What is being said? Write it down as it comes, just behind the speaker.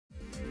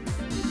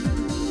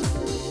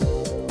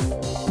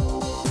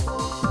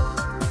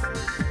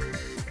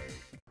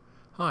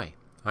Hi,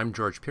 I'm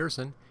George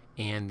Pearson,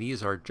 and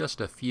these are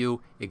just a few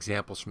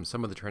examples from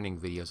some of the training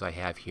videos I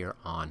have here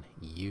on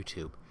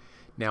YouTube.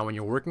 Now, when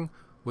you're working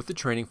with the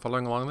training,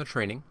 following along the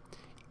training,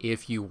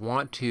 if you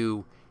want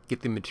to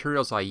get the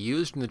materials I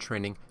used in the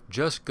training,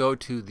 just go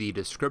to the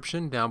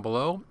description down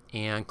below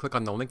and click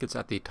on the link that's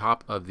at the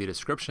top of the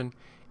description,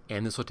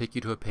 and this will take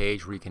you to a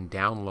page where you can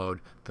download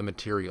the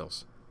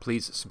materials.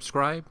 Please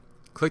subscribe,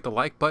 click the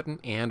like button,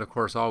 and of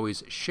course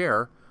always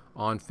share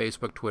on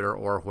Facebook, Twitter,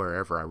 or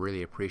wherever. I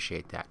really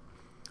appreciate that.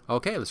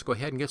 Okay, let's go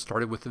ahead and get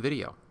started with the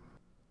video.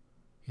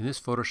 In this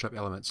Photoshop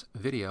Elements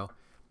video,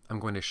 I'm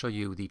going to show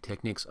you the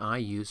techniques I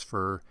use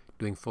for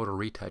doing photo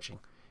retouching.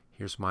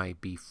 Here's my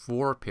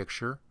before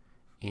picture,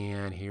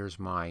 and here's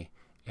my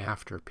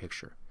after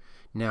picture.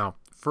 Now,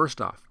 first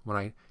off, when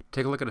I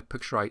take a look at a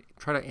picture, I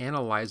try to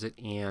analyze it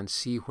and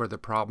see where the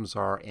problems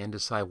are and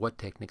decide what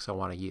techniques I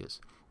want to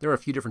use. There are a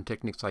few different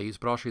techniques I use,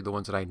 but I'll show you the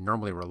ones that I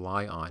normally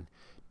rely on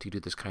to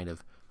do this kind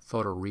of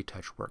photo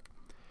retouch work.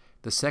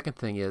 The second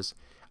thing is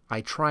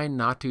I try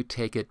not to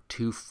take it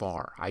too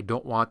far. I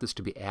don't want this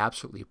to be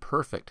absolutely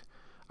perfect.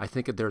 I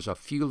think that there's a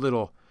few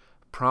little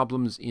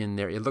problems in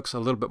there. It looks a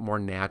little bit more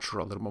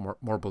natural, a little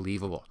more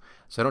believable.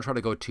 So I don't try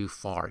to go too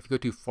far. If you go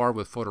too far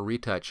with photo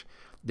retouch,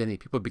 then the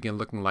people begin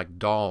looking like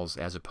dolls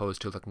as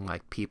opposed to looking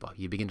like people.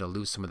 You begin to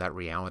lose some of that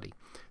reality.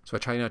 So I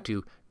try not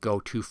to go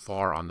too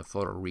far on the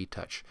photo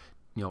retouch.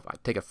 You know, if I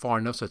take it far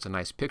enough so it's a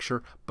nice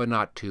picture, but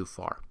not too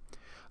far.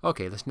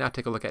 Okay, let's now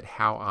take a look at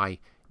how I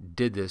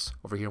did this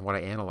over here and what I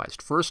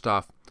analyzed. First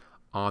off,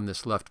 on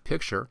this left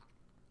picture,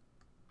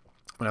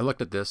 when I looked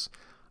at this,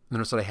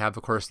 notice that I have,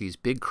 of course, these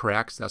big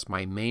cracks. That's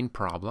my main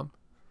problem.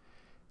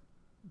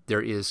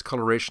 There is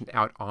coloration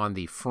out on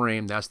the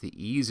frame. That's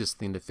the easiest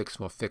thing to fix.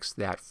 We'll fix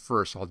that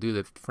first. I'll do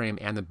the frame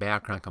and the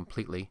background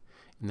completely,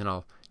 and then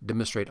I'll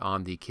demonstrate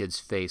on the kid's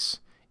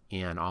face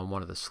and on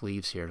one of the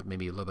sleeves here,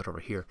 maybe a little bit over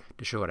here,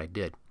 to show what I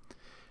did.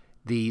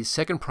 The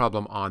second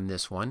problem on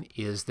this one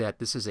is that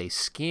this is a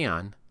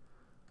scan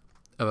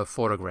of a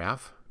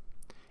photograph,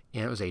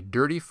 and it was a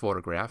dirty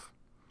photograph,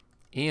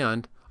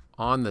 and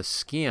on the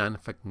scan,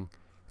 if I can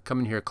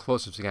come in here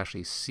closer so you can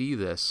actually see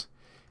this,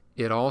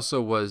 it also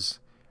was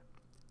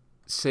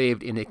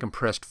saved in a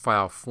compressed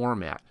file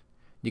format.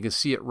 You can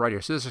see it right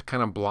here. So this is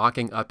kind of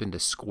blocking up into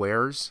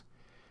squares.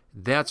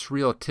 That's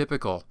real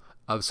typical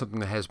of something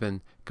that has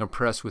been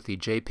compressed with the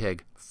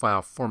JPEG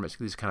file format.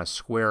 These kind of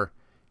square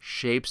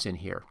shapes in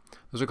here.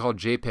 Those are called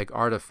JPEG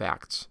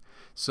artifacts.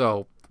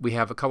 So we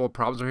have a couple of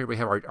problems over here. We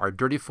have our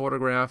dirty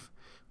photograph,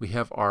 we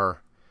have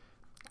our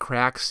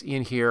cracks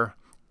in here,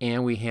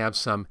 and we have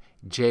some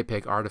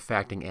JPEG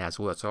artifacting as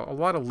well. So a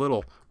lot of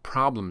little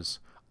problems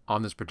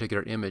on this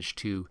particular image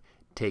to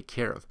take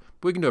care of.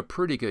 But we can do a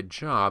pretty good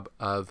job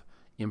of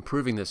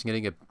improving this and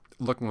getting it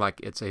looking like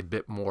it's a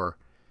bit more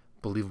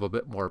believable, a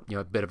bit more,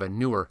 a bit of a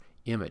newer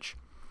image.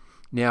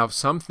 Now,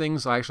 some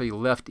things I actually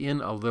left in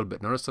a little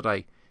bit. Notice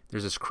that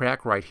there's this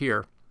crack right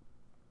here.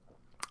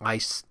 I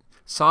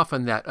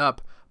softened that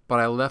up, but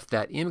I left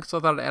that in because I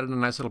thought it added a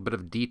nice little bit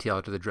of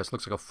detail to the dress. It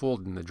looks like a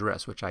fold in the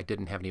dress, which I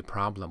didn't have any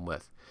problem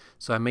with.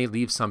 So I may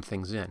leave some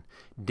things in.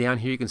 Down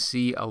here you can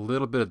see a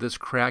little bit of this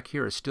crack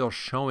here is still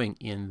showing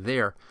in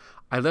there.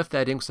 I left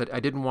that in because I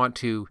didn't want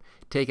to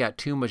take out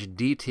too much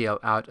detail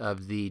out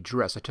of the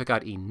dress. I took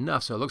out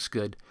enough so it looks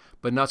good,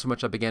 but not so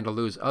much I began to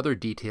lose other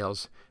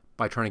details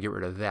by trying to get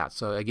rid of that.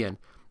 So again,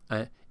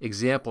 an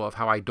example of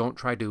how I don't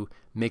try to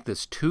make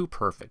this too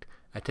perfect.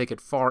 I take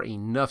it far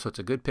enough so it's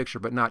a good picture,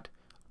 but not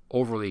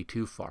overly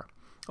too far.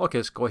 Okay,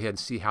 let's go ahead and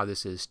see how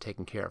this is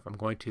taken care of. I'm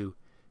going to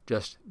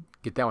just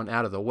get that one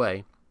out of the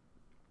way.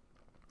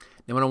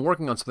 Now, when I'm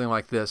working on something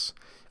like this,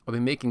 I'll be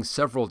making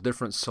several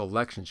different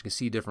selections. You can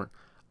see different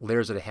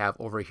layers that I have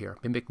over here.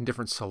 I'll be making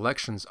different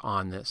selections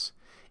on this,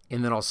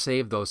 and then I'll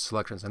save those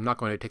selections. I'm not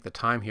going to take the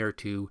time here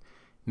to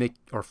make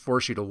or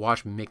force you to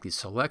watch me make these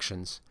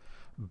selections,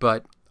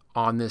 but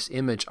on this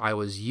image I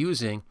was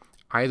using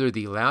either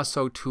the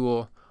lasso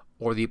tool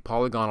or the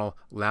polygonal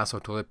lasso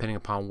tool, depending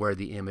upon where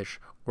the image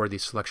or the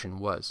selection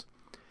was.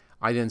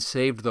 I then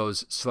saved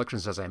those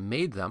selections as I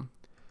made them.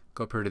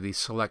 Go up here to the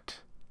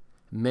select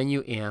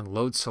menu and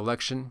load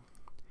selection,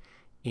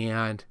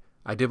 and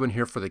I did one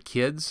here for the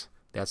kids.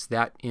 That's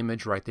that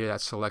image right there,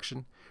 that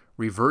selection.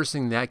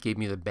 Reversing that gave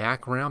me the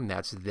background.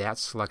 That's that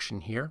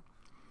selection here.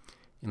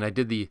 And I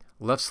did the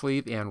left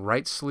sleeve and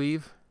right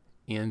sleeve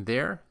in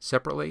there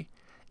separately,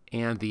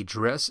 and the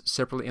dress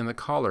separately, and the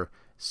collar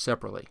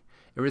separately.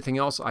 Everything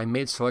else I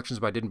made selections,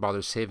 but I didn't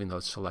bother saving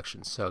those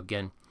selections. So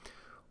again,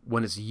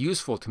 when it's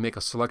useful to make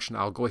a selection,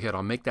 I'll go ahead,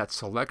 I'll make that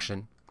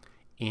selection,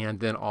 and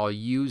then I'll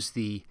use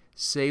the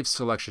Save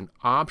Selection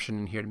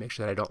option in here to make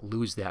sure that I don't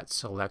lose that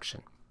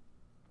selection.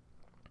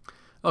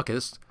 Okay,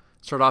 let's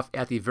start off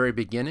at the very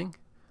beginning.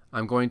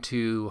 I'm going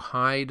to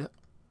hide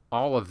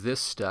all of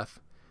this stuff.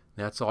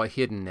 That's all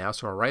hidden now.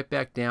 So I'll right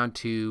back down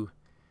to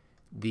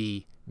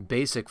the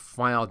basic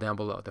file down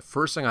below. The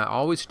first thing I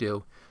always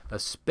do,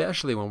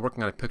 especially when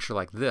working on a picture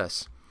like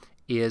this,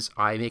 is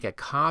I make a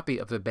copy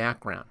of the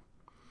background.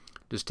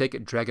 just take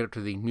it, drag it up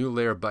to the new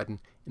layer button,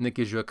 and that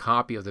gives you a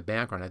copy of the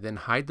background. I then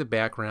hide the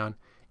background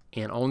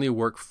and only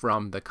work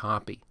from the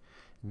copy.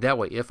 That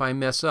way, if I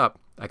mess up,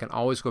 I can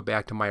always go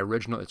back to my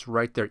original. It's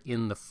right there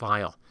in the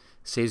file.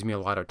 Saves me a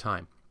lot of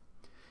time.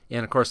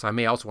 And of course, I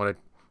may also want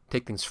to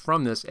take things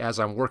from this as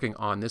I'm working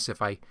on this.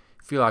 If I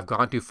feel I've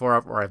gone too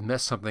far or I've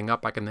messed something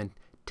up, I can then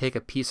take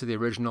a piece of the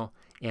original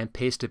and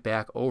paste it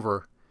back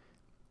over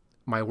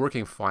my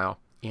working file,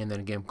 and then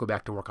again go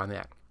back to work on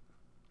that.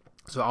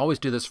 So I always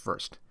do this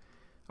first.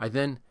 I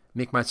then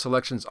make my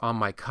selections on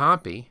my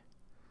copy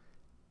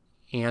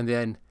and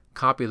then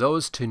copy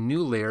those to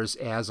new layers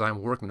as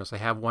I'm working. So I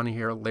have one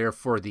here, layer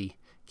for the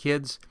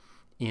kids,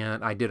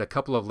 and I did a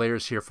couple of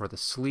layers here for the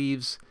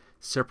sleeves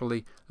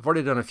separately. I've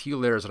already done a few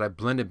layers that I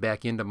blended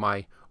back into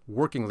my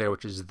working layer,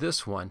 which is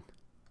this one.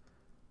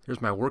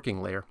 Here's my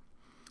working layer.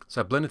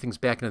 So I blended things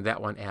back into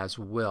that one as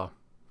well.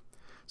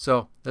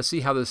 So let's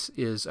see how this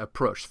is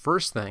approached.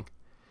 First thing,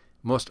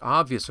 most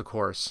obvious of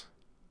course,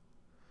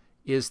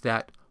 is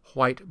that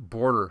white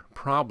border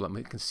problem.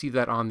 You can see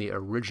that on the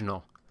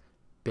original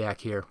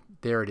back here.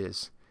 There it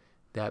is,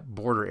 that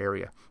border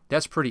area.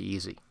 That's pretty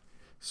easy.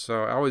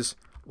 So I always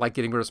like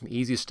getting rid of some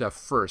easy stuff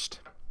first.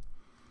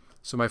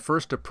 So my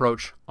first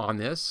approach on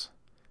this,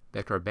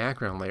 back to our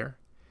background layer,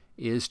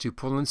 is to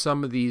pull in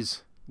some of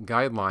these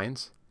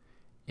guidelines,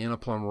 and I'll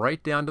pull them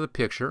right down to the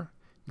picture.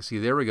 You see,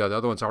 there we go. The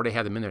other ones already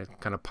had them in there. It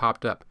kind of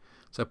popped up.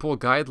 So I pull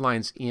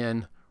guidelines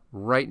in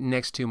right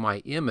next to my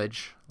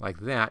image, like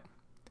that.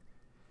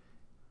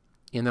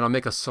 And then I'll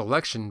make a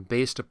selection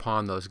based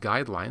upon those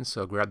guidelines.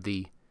 So grab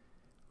the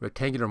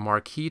rectangular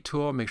marquee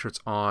tool, make sure it's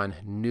on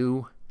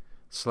New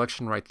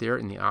Selection right there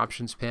in the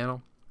Options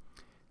panel.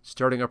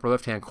 Starting upper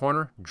left-hand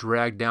corner,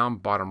 drag down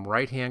bottom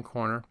right-hand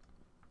corner.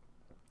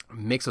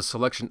 Makes a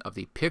selection of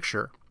the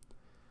picture.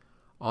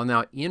 I'll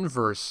now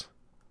inverse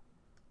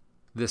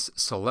this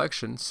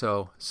selection,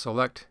 so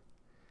select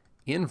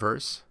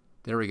inverse,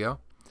 there we go.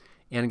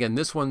 And again,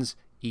 this one's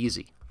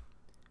easy.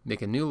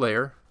 Make a new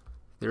layer.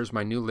 There's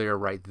my new layer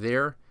right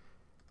there.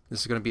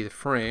 This is going to be the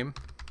frame.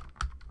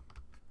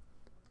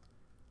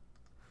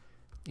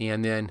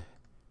 And then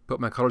put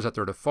my colors at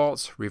their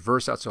defaults,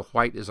 reverse out so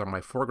white is on my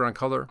foreground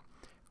color.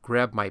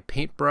 Grab my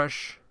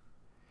paintbrush,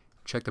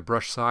 check the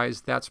brush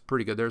size. That's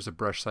pretty good. There's a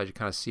brush size. You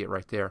kind of see it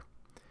right there.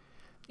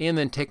 And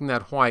then taking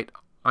that white,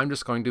 I'm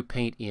just going to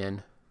paint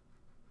in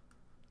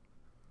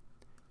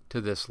to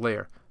this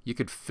layer. You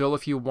could fill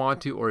if you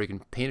want to, or you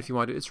can paint if you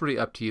want to. It's really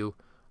up to you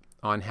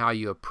on how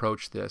you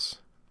approach this.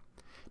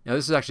 Now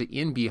this is actually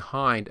in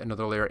behind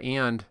another layer,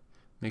 and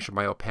make sure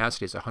my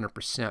opacity is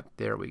 100%.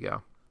 There we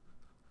go.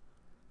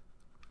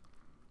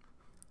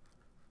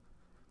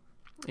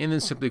 And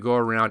then simply go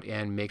around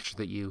and make sure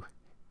that you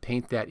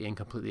paint that in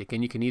completely.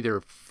 Again, you can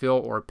either fill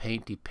or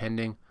paint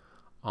depending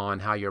on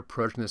how you're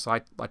approaching this.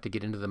 I like to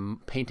get into the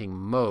painting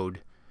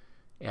mode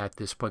at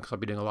this point because I'll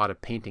be doing a lot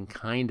of painting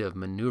kind of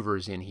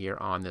maneuvers in here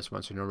on this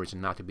one, so no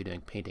reason not to be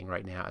doing painting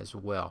right now as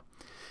well.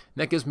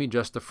 And that gives me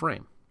just the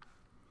frame.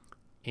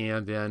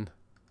 And then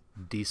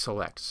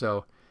deselect.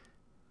 So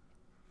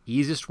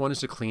easiest one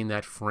is to clean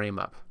that frame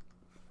up.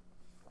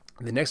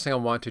 The next thing I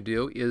want to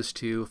do is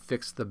to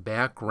fix the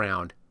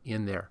background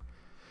in there.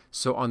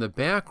 So on the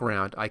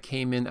background, I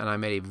came in and I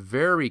made a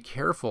very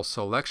careful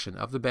selection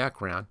of the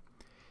background,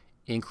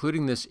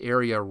 including this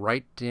area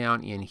right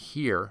down in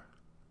here.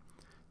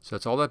 So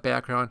it's all that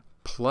background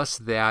plus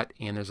that,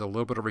 and there's a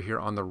little bit over here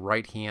on the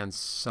right hand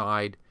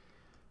side,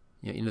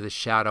 you know, into the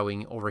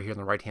shadowing over here on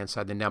the right hand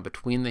side, then down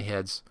between the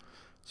heads.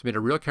 So I made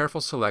a real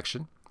careful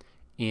selection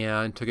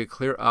and took it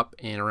clear up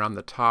and around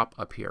the top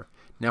up here.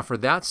 Now for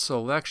that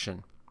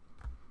selection,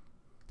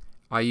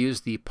 I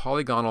used the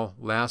polygonal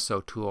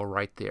lasso tool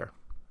right there.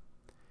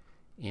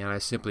 And I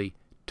simply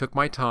took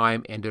my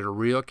time and did a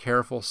real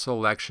careful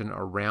selection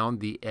around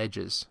the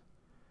edges.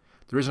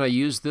 The reason I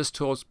used this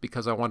tool is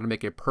because I wanted to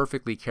make a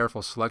perfectly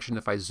careful selection.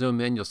 If I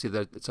zoom in, you'll see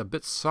that it's a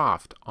bit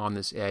soft on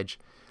this edge.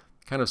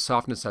 Kind of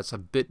softness that's a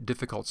bit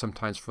difficult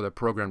sometimes for the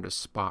program to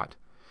spot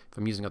if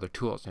I'm using other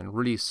tools. And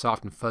really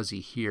soft and fuzzy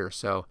here.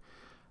 So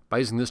by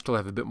using this tool, I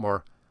have a bit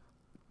more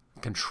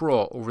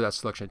control over that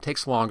selection. It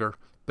takes longer,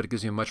 but it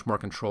gives you a much more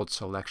controlled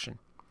selection.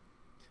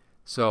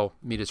 So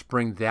let me just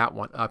bring that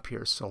one up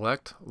here.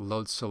 Select,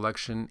 load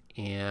selection,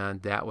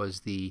 and that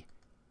was the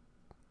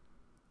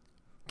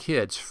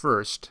kids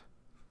first.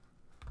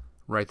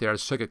 Right there, I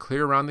just took it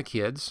clear around the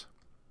kids,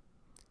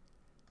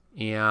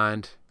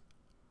 and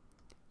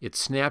it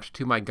snapped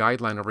to my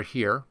guideline over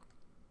here,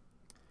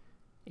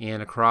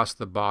 and across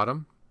the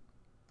bottom,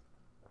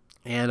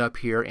 and up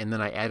here, and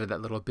then I added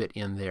that little bit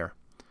in there.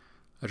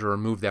 I had to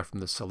remove that from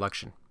the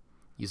selection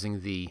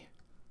using the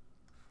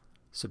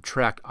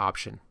subtract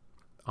option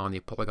on the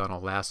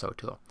polygonal lasso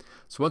tool.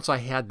 So once I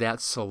had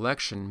that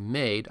selection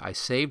made, I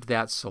saved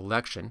that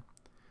selection.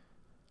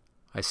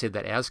 I saved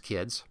that as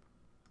kids.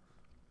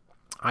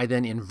 I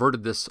then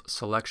inverted this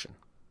selection.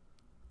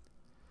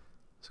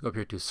 So go up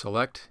here to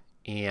select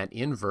and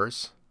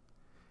inverse.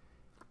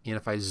 And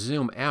if I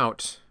zoom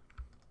out,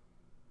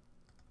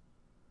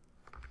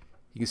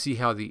 you can see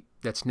how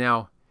that's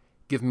now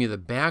give me the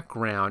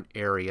background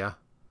area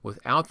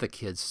without the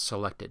kids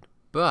selected.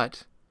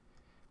 But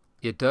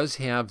it does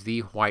have the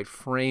white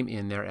frame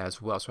in there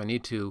as well. So I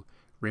need to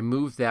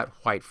remove that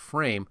white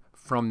frame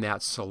from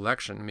that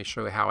selection. Let me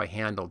show you how I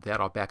handled that.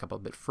 I'll back up a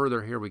bit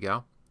further. Here we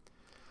go.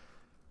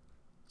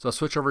 So I'll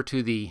switch over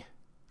to the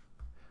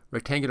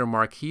rectangular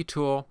marquee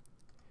tool,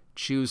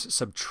 choose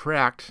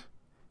subtract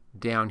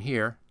down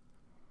here,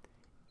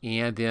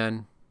 and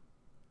then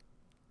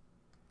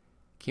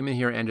came in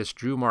here and just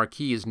drew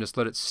marquees and just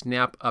let it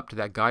snap up to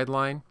that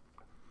guideline,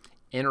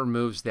 and it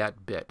removes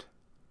that bit.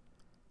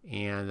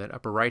 And that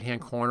upper right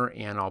hand corner,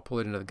 and I'll pull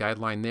it into the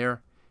guideline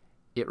there,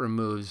 it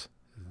removes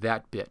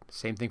that bit.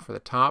 Same thing for the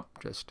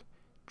top, just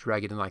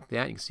drag it in like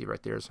that. You can see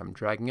right there, so I'm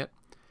dragging it.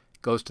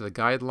 Goes to the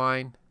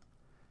guideline,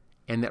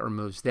 and that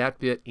removes that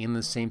bit. And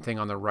the same thing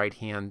on the right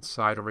hand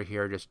side over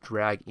here, just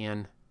drag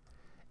in,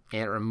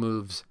 and it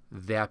removes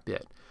that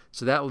bit.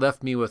 So that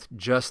left me with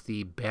just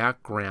the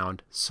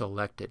background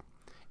selected.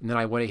 And then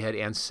I went ahead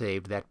and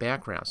saved that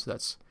background. So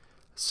that's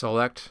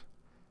select,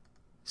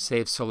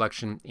 save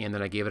selection, and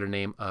then I gave it a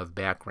name of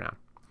background.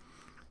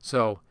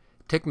 So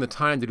taking the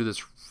time to do this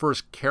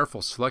first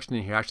careful selection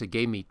in here actually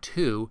gave me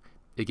two.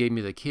 It gave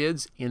me the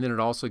kids, and then it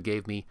also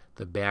gave me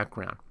the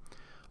background.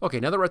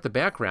 Okay, now that we're at the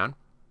background,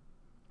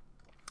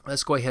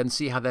 let's go ahead and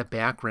see how that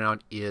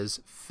background is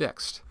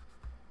fixed.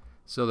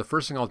 So the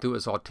first thing I'll do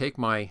is I'll take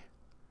my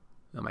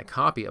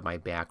copy of my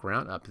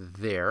background up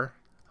there,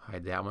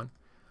 hide that one,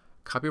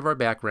 copy of our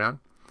background.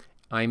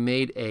 I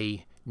made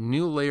a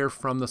new layer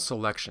from the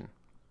selection.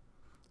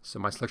 So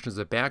my selection is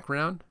the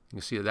background. You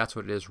can see that that's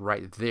what it is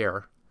right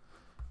there.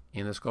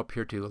 And let's go up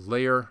here to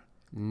Layer,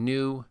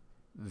 New,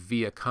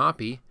 via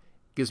Copy.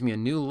 It gives me a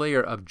new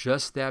layer of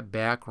just that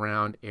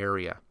background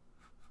area.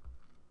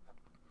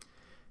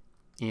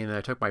 And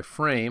I took my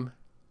frame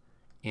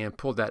and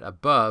pulled that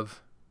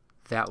above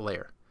that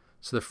layer.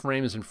 So the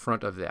frame is in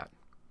front of that.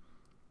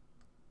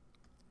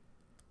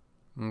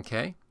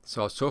 Okay,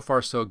 so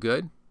far so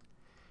good.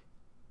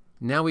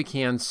 Now we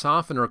can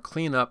soften or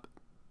clean up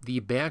the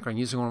background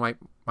using one of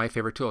my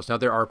favorite tools. Now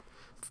there are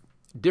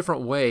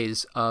different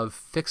ways of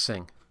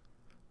fixing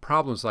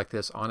problems like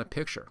this on a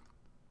picture.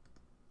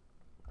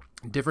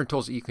 Different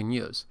tools that you can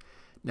use.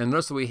 Now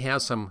notice that we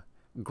have some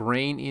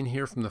grain in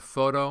here from the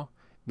photo.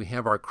 We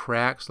have our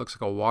cracks, looks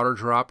like a water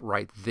drop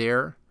right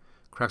there.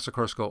 Cracks of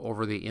course go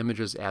over the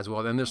images as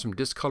well. Then there's some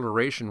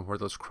discoloration where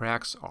those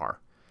cracks are.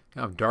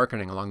 Kind of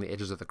darkening along the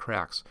edges of the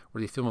cracks,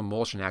 where the film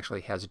emulsion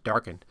actually has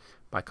darkened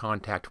by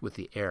contact with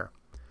the air.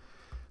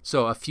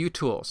 So a few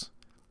tools.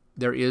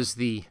 There is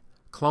the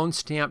clone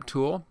stamp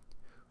tool.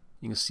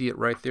 You can see it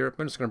right there.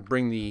 I'm just going to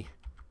bring the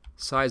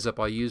size up.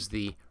 I'll use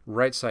the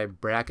right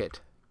side bracket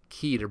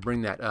key to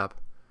bring that up.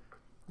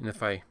 And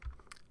if I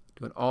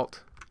do an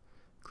Alt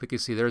click, you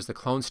see there's the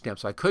clone stamp.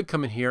 So I could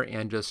come in here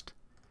and just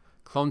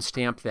clone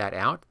stamp that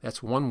out.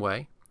 That's one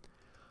way.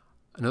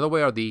 Another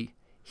way are the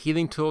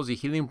healing tools, the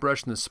healing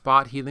brush and the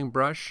spot healing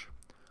brush.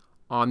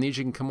 On these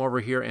you can come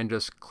over here and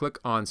just click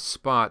on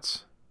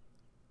spots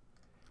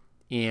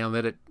and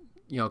let it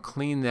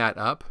clean that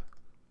up.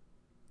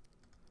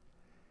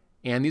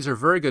 And these are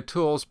very good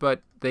tools,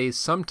 but they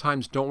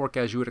sometimes don't work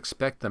as you would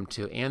expect them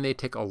to, and they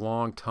take a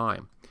long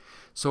time.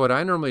 So what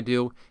I normally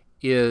do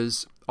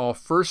is I'll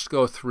first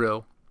go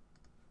through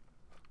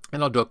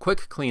and I'll do a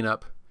quick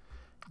cleanup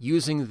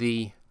using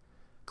the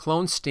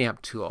clone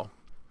stamp tool.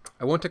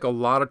 I won't take a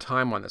lot of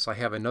time on this. I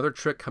have another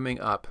trick coming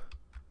up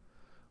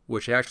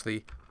which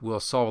actually will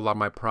solve a lot of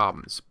my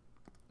problems.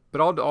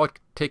 But I'll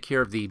take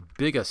care of the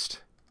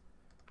biggest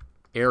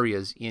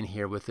areas in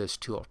here with this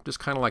tool. Just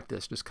kind of like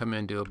this. Just come in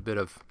and do a bit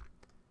of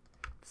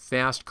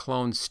fast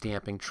clone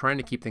stamping, trying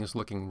to keep things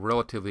looking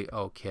relatively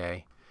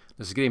okay.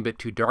 This is getting a bit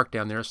too dark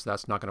down there, so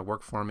that's not going to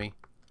work for me.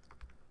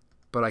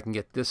 But I can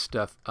get this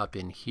stuff up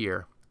in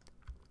here.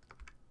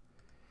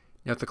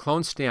 Now with the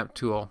clone stamp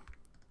tool,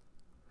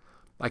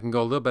 I can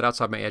go a little bit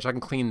outside my edge. I can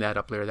clean that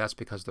up later. That's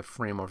because the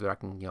frame over there, I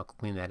can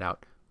clean that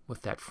out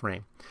with that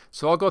frame.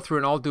 So I'll go through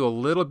and I'll do a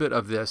little bit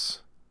of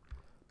this,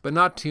 but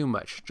not too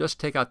much. Just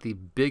take out the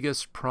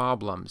biggest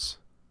problems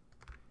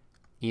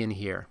in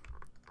here.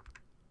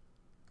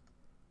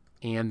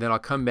 And then I'll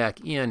come back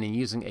in and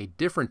using a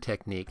different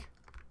technique,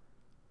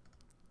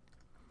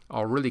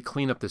 I'll really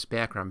clean up this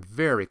background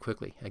very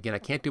quickly. Again, I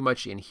can't do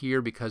much in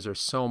here because there's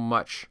so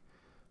much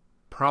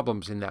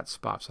problems in that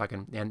spot. So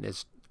and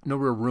there's no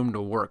real room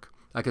to work.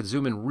 I could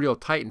zoom in real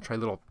tight and try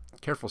little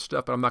careful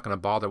stuff, but I'm not going to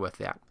bother with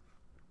that.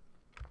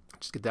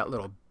 Just get that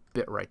little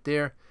bit right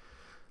there.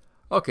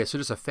 Okay, so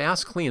just a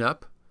fast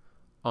cleanup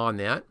on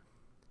that.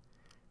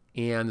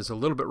 And there's a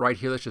little bit right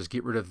here. Let's just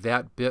get rid of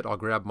that bit. I'll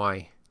grab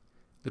my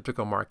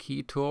elliptical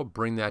marquee tool,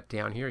 bring that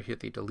down here,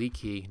 hit the delete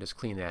key, and just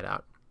clean that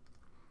out.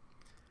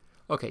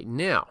 Okay,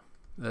 now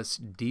let's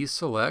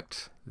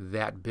deselect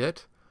that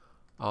bit.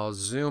 I'll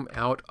zoom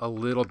out a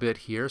little bit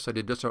here. So I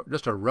did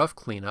just a rough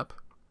cleanup.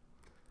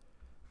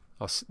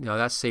 Now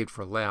that's saved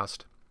for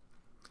last.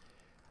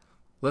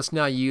 Let's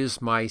now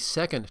use my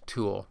second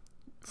tool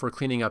for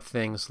cleaning up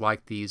things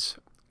like these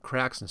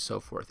cracks and so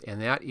forth, and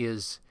that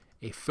is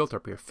a filter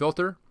up here.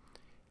 Filter,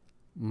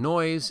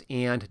 noise,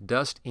 and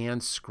dust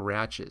and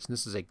scratches. And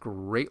this is a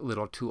great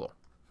little tool.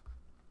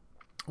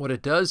 What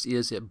it does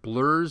is it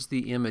blurs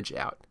the image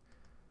out.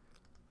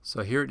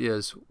 So here it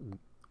is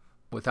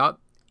without,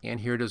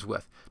 and here it is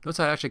with. Notice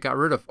I actually got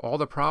rid of all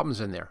the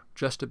problems in there,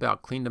 just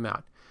about cleaned them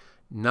out.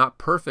 Not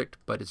perfect,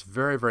 but it's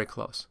very, very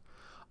close.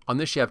 On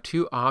this you have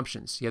two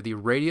options. You have the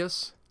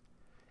radius,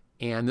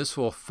 and this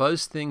will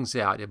fuzz things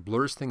out. It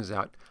blurs things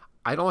out.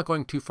 I don't like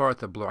going too far with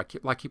the blur. I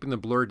like keeping the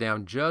blur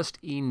down just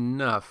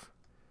enough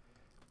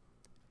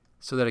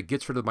so that it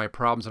gets rid of my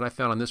problems. And I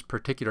found on this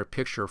particular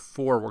picture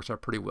 4 works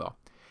out pretty well.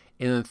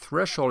 And then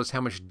threshold is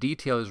how much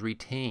detail is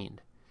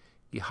retained.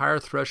 The higher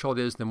threshold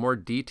is, the more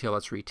detail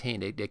that's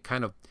retained. They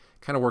kind of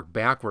work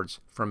backwards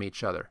from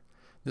each other.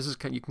 This is,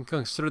 you can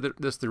consider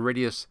this the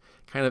radius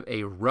kind of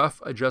a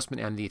rough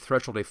adjustment and the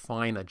threshold a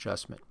fine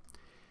adjustment.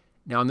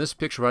 Now in this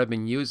picture what I've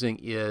been using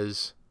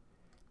is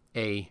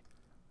a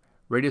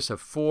radius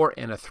of 4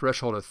 and a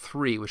threshold of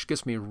 3, which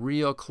gets me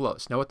real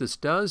close. Now what this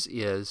does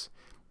is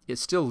it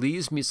still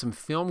leaves me some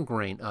film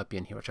grain up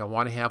in here, which I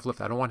want to have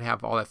left. I don't want to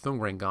have all that film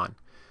grain gone.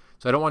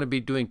 So I don't want to be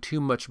doing too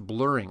much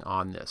blurring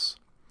on this.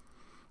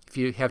 If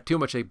you have too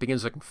much, it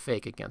begins looking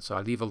fake again. So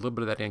I leave a little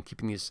bit of that in,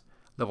 keeping these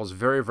levels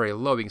very, very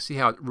low. You can see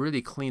how it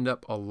really cleaned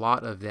up a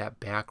lot of that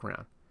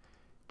background.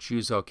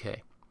 Choose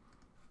OK.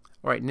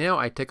 All right, now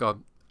I take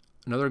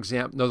another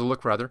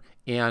look rather,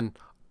 and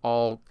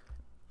I'll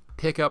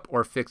pick up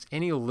or fix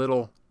any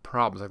little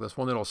problems, like this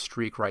one little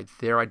streak right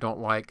there I don't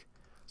like.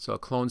 So a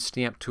clone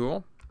stamp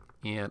tool,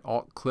 and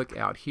Alt click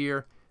out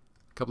here,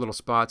 a couple little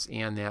spots,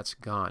 and that's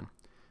gone.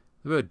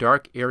 A little bit of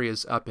dark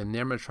areas up in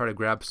there. I'm going to try to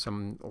grab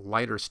some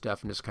lighter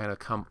stuff and just kind of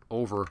come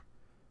over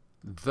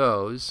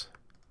those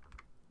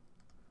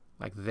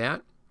like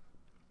that.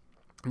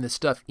 And the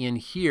stuff in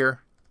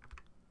here,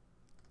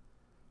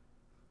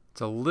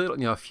 it's a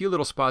little, a few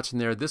little spots in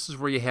there. This is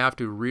where you have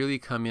to really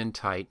come in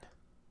tight.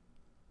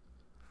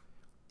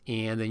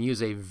 And then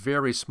use a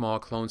very small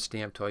clone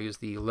stamp tool. I use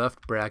the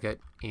left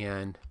bracket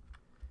and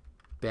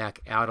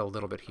back out a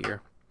little bit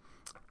here.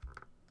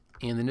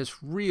 And then just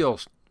real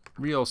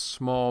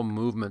small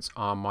movements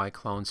on my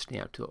clone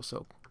stamp tool.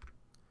 So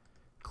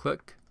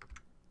click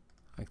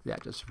like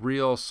that, just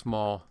real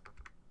small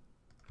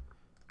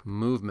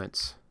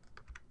movements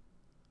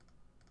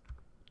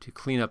to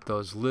clean up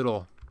those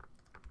little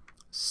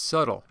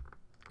subtle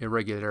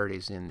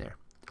irregularities in there.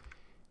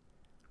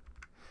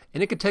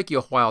 And it can take you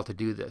a while to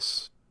do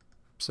this.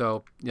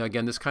 So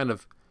again, this kind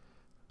of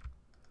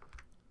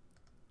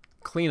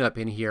cleanup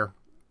in here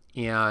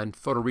and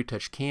photo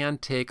retouch can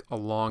take a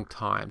long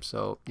time.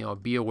 So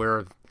be aware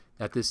of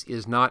that. This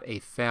is not a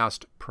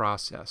fast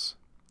process.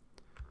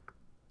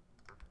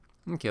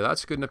 Okay,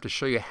 that's good enough to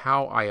show you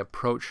how I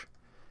approach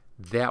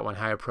that one,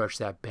 how I approach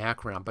that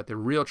background. But the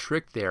real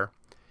trick there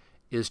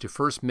is to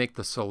first make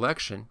the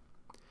selection,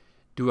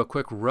 do a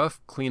quick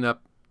rough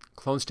cleanup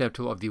clone stamp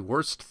tool of the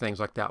worst things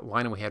like that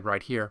line we had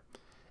right here,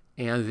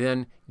 and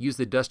then use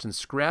the dust and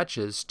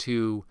scratches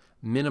to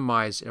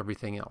minimize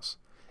everything else.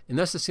 And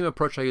that's the same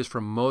approach I use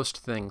for most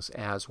things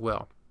as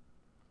well.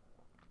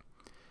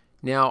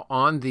 Now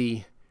on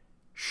the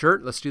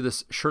shirt, let's do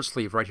this shirt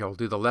sleeve right here. I'll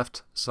do the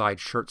left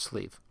side shirt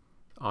sleeve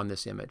on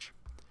this image.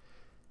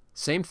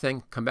 Same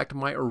thing, come back to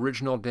my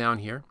original down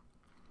here.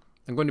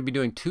 I'm going to be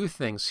doing two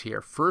things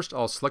here. First,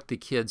 I'll select the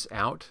kids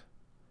out.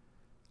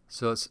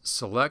 So let's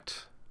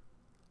select,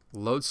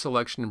 load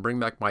selection, and bring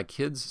back my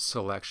kids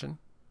selection.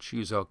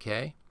 Choose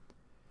OK.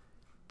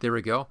 There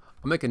we go.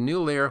 I'll make a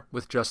new layer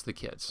with just the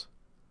kids.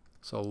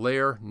 So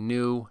layer,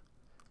 new,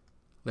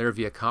 layer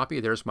via copy.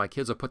 There's my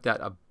kids. I'll put that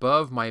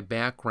above my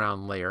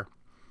background layer.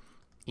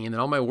 And then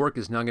all my work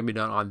is now going to be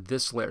done on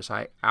this layer. So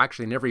I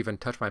actually never even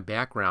touch my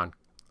background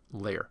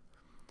layer.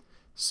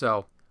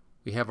 So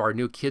we have our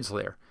new kids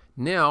layer.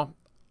 Now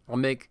I'll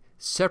make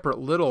separate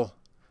little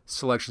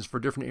selections for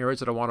different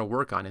areas that I want to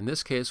work on. In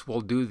this case,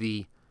 we'll do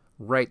the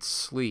right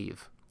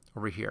sleeve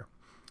over here.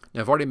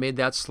 Now I've already made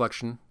that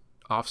selection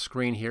off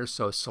screen here.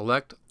 So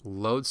select,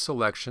 load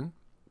selection,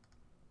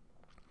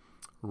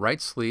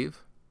 right sleeve,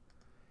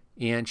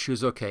 and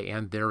choose OK,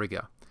 and there we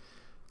go.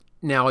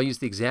 Now I'll use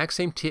the exact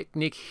same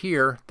technique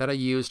here that I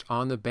used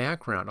on the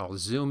background. I'll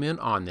zoom in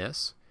on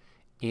this,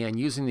 and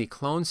using the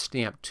clone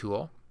stamp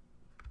tool,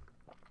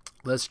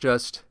 let's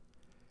just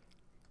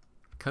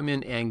come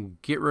in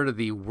and get rid of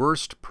the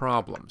worst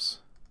problems.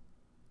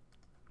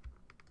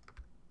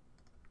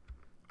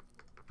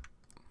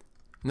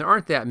 And there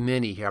aren't that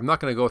many here. I'm not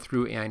going to go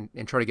through and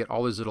try to get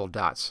all these little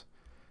dots,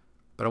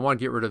 but I want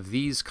to get rid of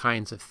these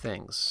kinds of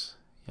things.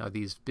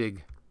 These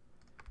big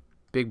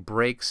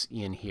breaks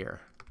in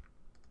here.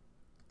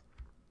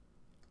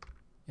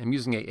 I'm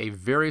using a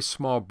very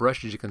small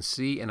brush, as you can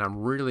see, and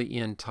I'm really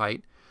in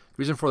tight. The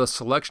reason for the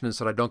selection is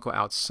that I don't go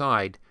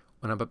outside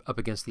when I'm up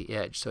against the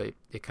edge, so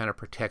it kind of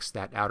protects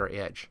that outer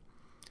edge.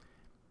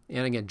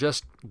 And again,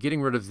 just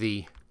getting rid of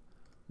the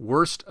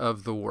worst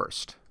of the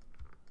worst.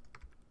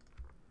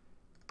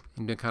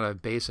 And doing kind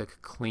of basic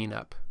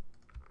cleanup.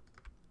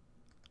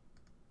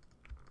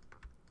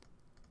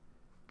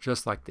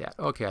 just like that.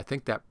 Okay, I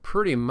think that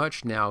pretty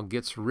much now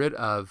gets rid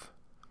of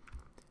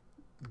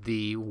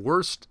the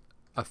worst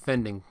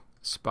offending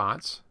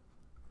spots.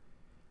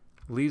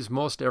 Leaves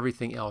most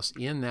everything else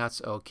in.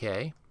 That's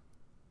okay.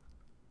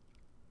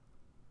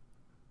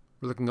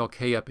 We're looking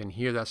okay up in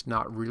here. That's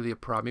not really a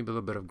problem. Maybe a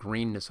little bit of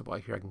greenness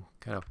about here. I can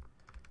kind of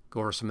go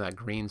over some of that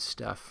green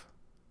stuff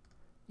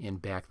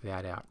and back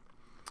that out.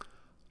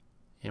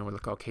 And we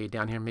look okay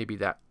down here. Maybe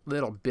that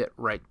little bit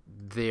right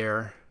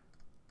there.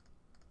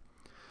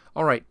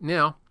 All right,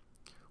 now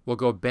we'll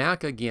go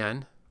back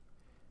again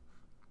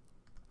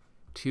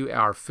to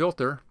our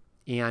filter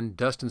and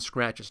dust and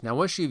scratches. Now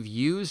once you've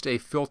used a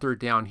filter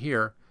down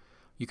here,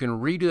 you can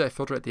redo that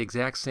filter at the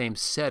exact same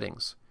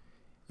settings.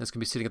 This can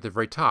be sitting at the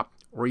very top,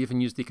 or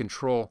even use the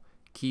control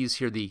keys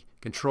here, the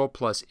Control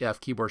plus F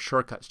keyboard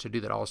shortcuts to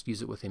do that. I'll just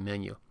use it with a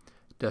menu.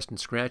 Dust and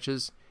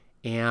scratches,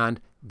 and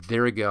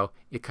there we go.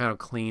 It kind of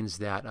cleans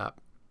that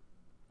up.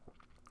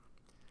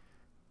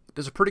 It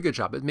does a pretty good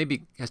job. It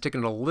maybe has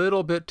taken it a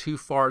little bit too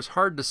far. It's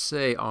hard to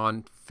say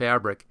on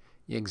fabric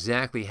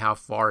exactly how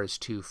far is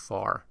too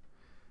far.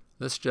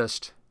 Let's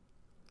just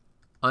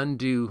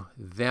undo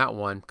that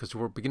one because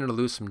we're beginning to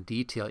lose some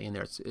detail in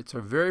there. It's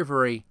a very,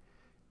 very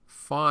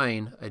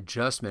fine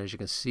adjustment, as you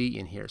can see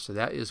in here. So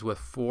that is with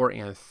 4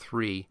 and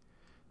 3.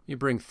 Let me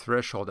bring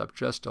threshold up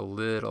just a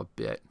little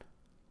bit.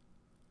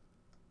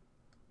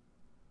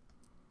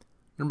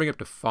 I'm going to bring it up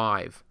to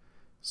 5.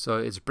 So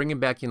it's bringing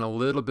back in a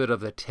little bit of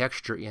the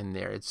texture in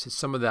there. It's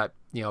some of that,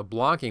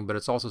 blocking, but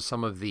it's also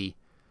some of the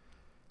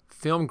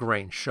film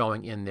grain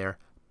showing in there.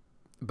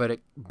 But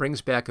it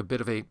brings back a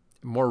bit of a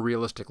more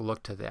realistic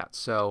look to that.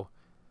 So,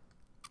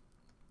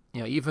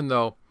 even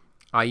though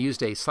I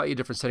used a slightly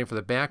different setting for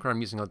the background,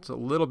 I'm using a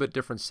little bit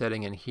different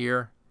setting in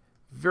here.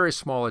 Very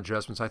small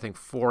adjustments. I think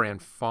 4 and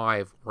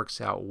 5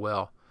 works out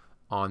well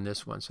on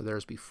this one. So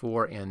there's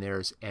before and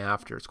there's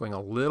after. It's going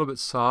a little bit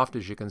soft,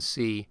 as you can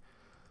see,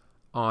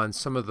 on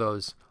some of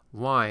those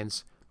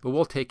lines, but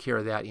we'll take care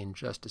of that in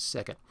just a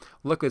second.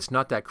 Look, it's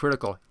not that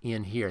critical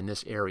in here in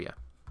this area.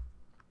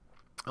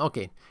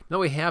 Okay, now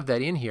we have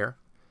that in here.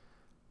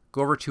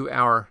 Go over to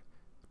our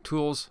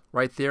tools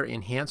right there,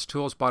 Enhance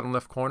Tools, bottom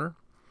left corner.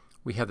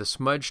 We have the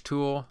Smudge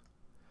tool,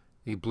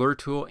 the Blur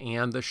tool,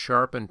 and the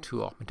Sharpen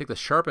tool. I'm going to take the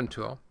Sharpen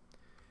tool,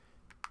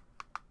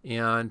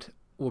 and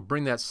we'll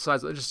bring that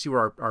size. Let's just see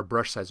where our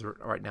brush size is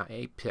right now,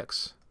 8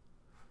 pixels.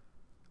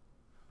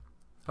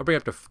 I'll bring it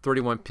up to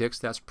 31 pixels.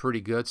 That's pretty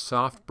good.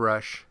 Soft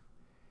brush.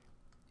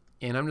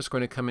 And I'm just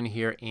going to come in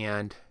here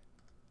and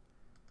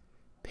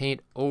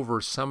paint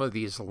over some of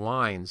these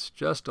lines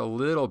just a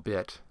little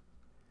bit.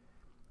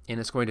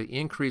 And it's going to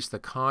increase the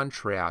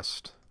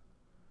contrast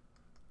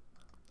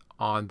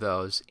on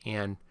those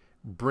and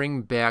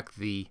bring back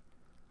the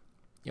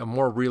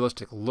more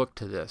realistic look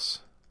to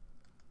this.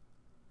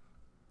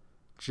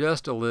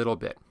 Just a little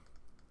bit.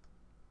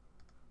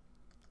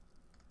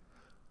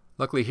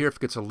 Luckily here, if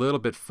it gets a little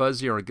bit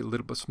fuzzy or get a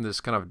little bit from this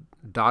kind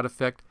of dot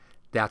effect,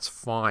 that's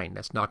fine.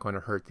 That's not going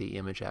to hurt the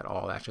image at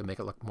all. Actually make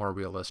it look more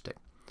realistic.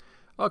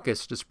 Okay,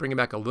 so just bringing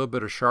back a little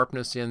bit of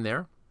sharpness in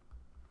there.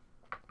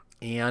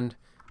 And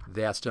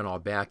that's done all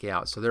back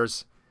out. So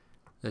let's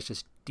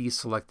just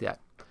deselect that.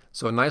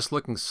 So a nice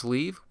looking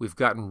sleeve. We've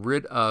gotten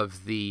rid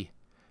of the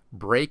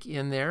break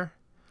in there,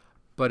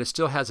 but it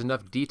still has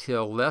enough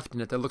detail left in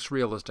it that looks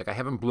realistic. I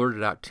haven't blurred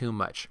it out too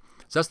much.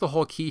 So that's the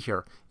whole key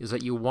here, is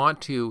that you want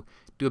to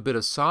do a bit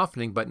of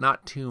softening, but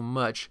not too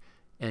much,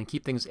 and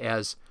keep things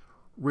as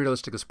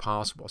realistic as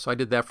possible. So I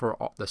did that for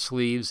all the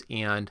sleeves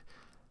and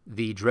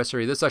the dress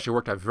area. This actually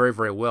worked out very,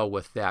 very well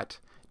with that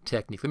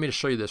technique. Let me just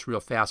show you this real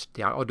fast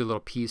down. I'll do a little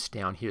piece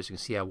down here so you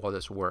can see how well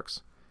this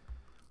works.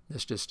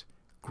 Let's just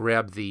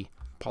grab the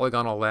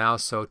polygonal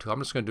lasso tool. I'm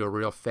just going to do a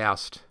real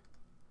fast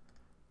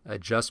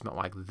adjustment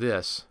like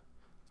this.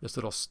 This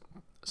little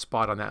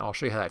spot on that. I'll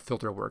show you how that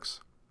filter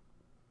works.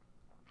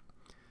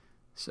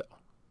 So,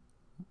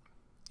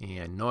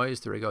 and noise,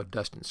 there we go,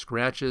 dust and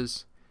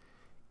scratches.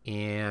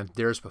 And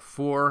there's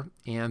before,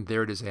 and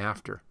there it is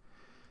after.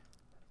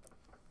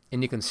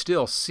 And you can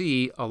still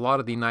see a lot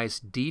of the nice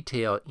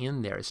detail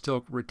in there. It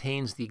still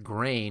retains the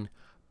grain,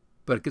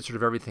 but it gets rid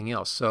of everything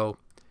else. So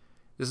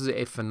this is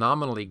a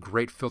phenomenally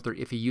great filter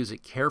if you use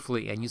it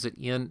carefully and use it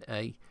in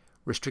a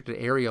restricted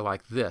area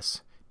like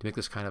this to make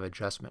this kind of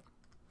adjustment.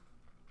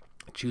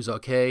 Choose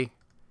OK,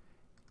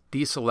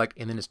 deselect,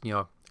 and then it's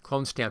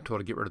clone stamp tool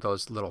to get rid of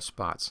those little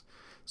spots.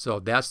 So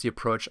that's the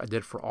approach I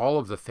did for all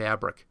of the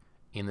fabric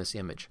in this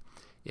image,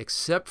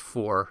 except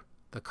for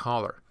the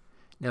collar.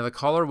 Now the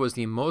collar was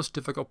the most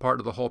difficult part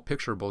of the whole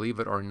picture, believe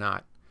it or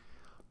not.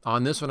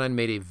 On this one I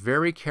made a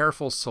very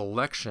careful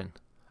selection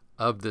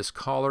of this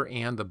collar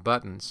and the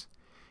buttons,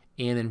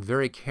 and then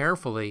very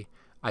carefully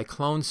I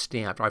clone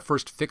stamped. I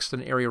first fixed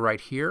an area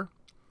right here,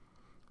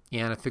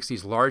 and I fixed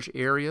these large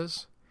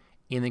areas,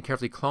 and then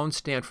carefully clone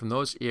stamped from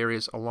those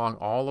areas along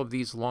all of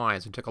these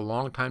lines. It took a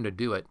long time to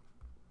do it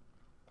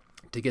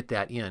to get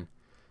that in.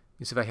 Let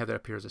me see if I have that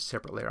up here as a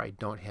separate layer. I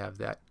don't have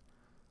that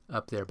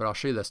up there, but I'll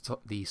show you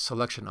the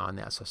selection on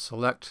that. So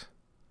select,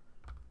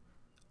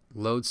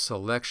 load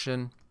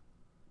selection,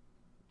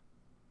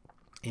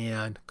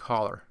 and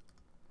collar.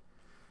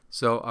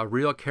 So a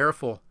real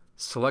careful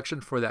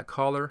selection for that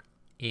collar,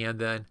 and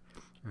then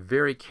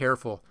very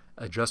careful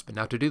adjustment.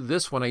 Now to do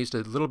this one, I used a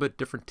little bit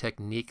different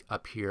technique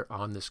up here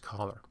on this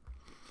collar.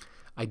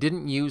 I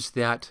didn't use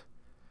that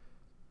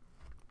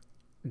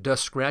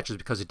dust scratches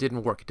because it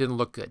didn't work. It didn't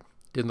look good.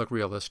 It didn't look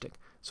realistic.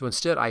 So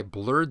instead I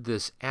blurred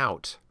this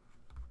out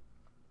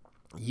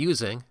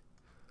using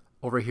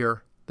over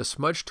here the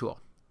smudge tool.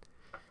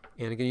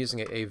 And again,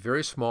 using a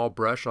very small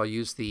brush, I'll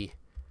use the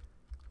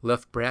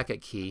left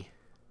bracket key.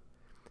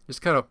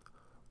 Just kind of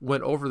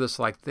went over this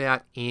like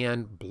that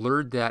and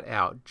blurred that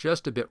out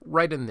just a bit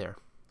right in there.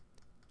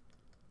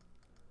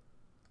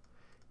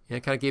 And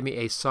it kind of gave me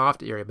a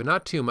soft area, but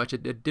not too much.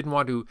 It didn't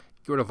want to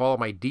get rid of all of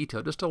my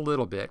detail, just a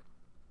little bit.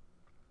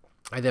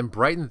 I then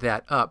brightened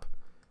that up,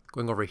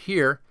 going over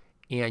here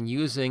and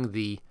using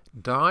the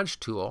dodge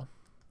tool.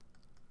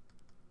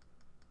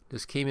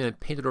 Just came in and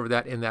painted over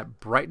that, and that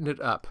brightened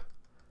it up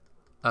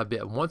a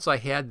bit. Once I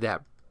had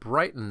that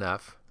bright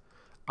enough,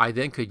 I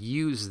then could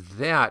use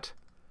that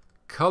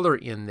color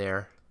in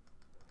there,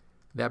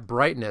 that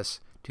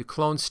brightness, to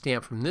clone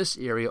stamp from this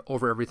area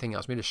over everything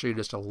else. Let me just show you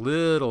just a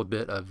little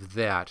bit of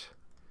that.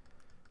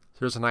 So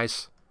there's a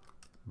nice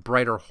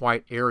brighter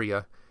white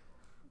area.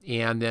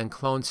 And then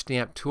clone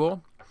stamp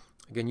tool.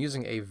 Again,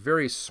 using a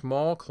very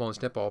small clone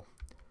stamp, I'll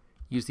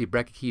use the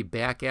bracket key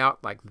back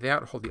out like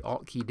that, hold the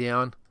Alt key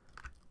down,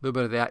 a little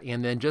bit of that,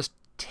 and then just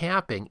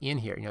tapping in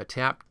here. You know,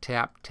 tap,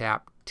 tap,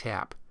 tap,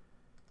 tap.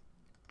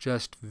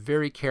 Just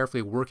very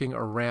carefully working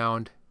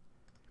around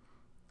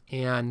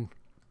and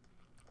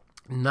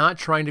not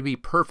trying to be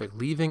perfect,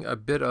 leaving a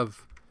bit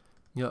of,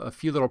 you know, a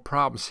few little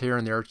problems here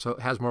and there so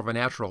it has more of a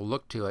natural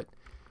look to it.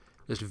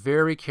 Just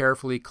very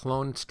carefully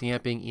clone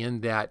stamping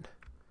in that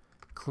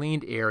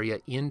cleaned area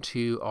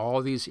into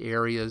all these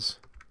areas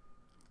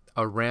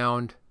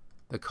around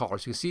the collar.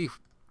 So you can see, you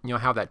know,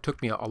 how that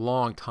took me a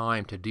long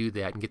time to do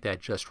that and get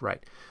that just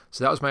right.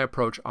 So that was my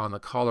approach on the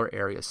collar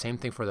area. Same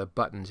thing for the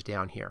buttons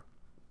down here.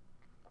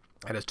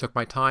 I just took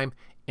my time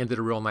and did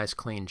a real nice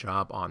clean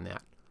job on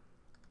that.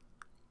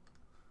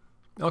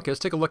 Okay, let's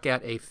take a look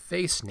at a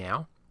face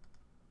now,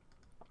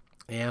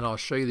 and I'll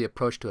show you the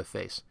approach to a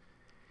face.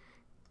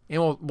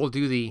 And we'll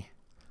do the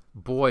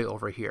boy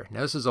over here.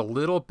 Now this is a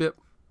little bit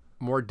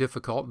more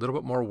difficult, a little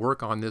bit more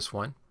work on this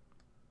one.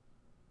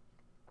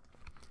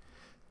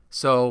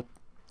 So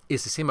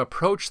it's the same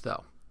approach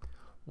though.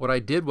 What I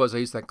did was I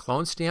used that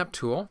clone stamp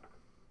tool,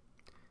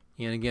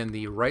 and again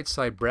the right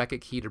side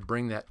bracket key to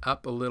bring that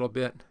up a little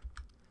bit,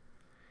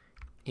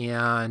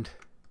 and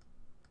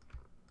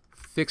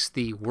fix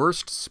the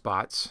worst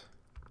spots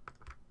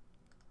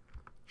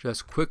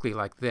just quickly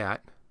like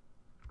that,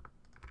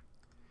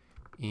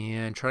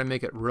 and try to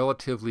make it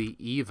relatively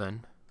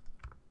even.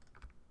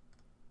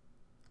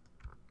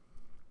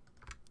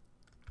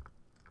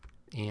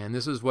 And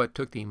this is what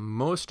took the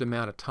most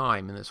amount of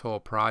time in this whole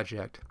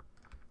project.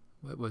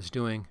 What was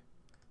doing,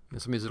 you know,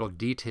 some of these little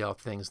detail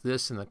things,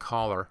 this and the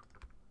collar.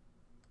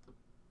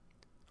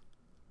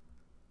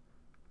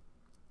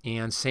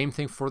 And same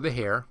thing for the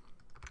hair.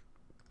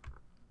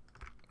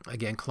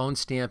 Again, clone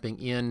stamping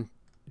in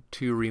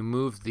to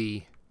remove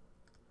the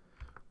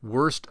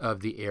worst of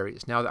the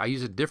areas. Now I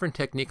use a different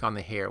technique on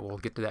the hair. We'll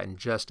get to that in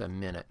just a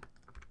minute.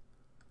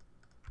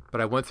 But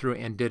I went through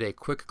and did a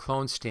quick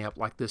clone stamp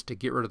like this to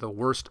get rid of the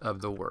worst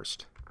of the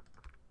worst.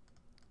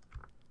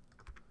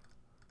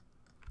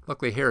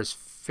 Luckily, hair is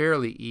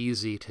fairly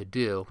easy to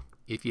do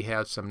if you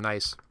have some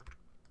nice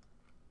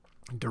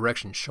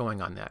direction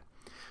showing on that.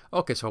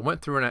 Okay, so I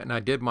went through and I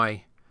did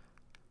my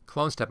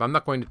clone stamp. I'm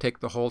not going to take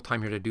the whole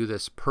time here to do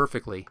this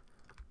perfectly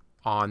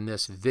on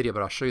this video,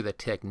 but I'll show you the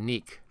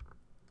technique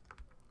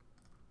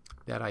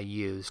that I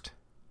used.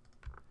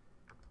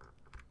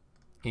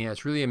 And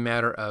it's really a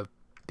matter of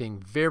being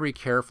very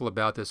careful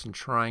about this and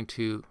trying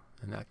to,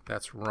 and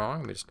that's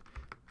wrong. Let me just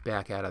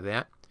back out of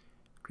that.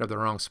 Grab the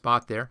wrong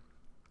spot there.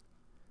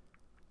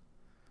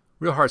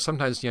 Real hard.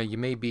 Sometimes, you know, you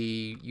may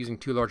be using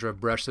too large of a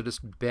brush, so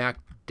just back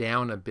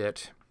down a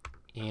bit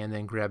and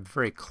then grab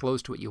very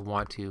close to what you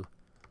want to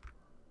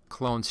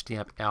clone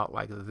stamp out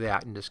like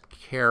that, and just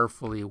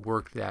carefully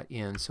work that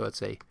in. So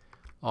it's a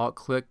Alt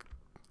click,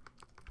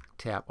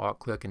 tap, Alt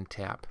click, and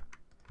tap,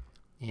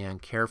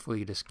 and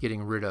carefully just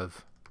getting rid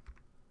of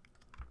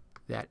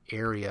that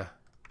area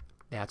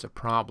that's a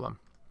problem.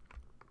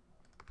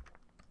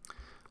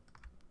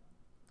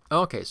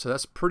 Okay, so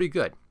that's pretty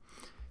good.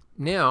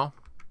 Now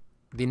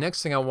the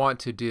next thing I want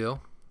to do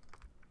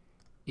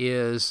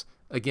is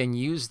again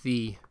use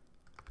the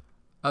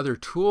other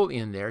tool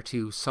in there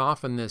to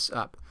soften this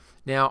up.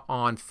 Now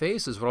on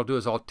faces, what I'll do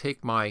is I'll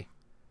take my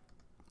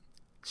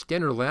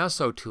standard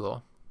lasso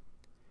tool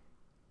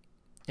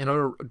and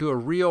I'll do a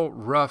real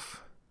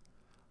rough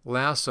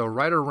lasso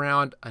right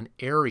around an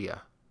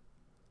area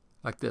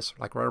like this,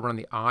 like right around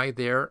the eye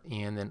there,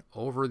 and then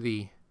over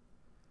the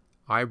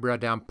eyebrow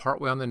down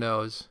partway on the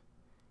nose,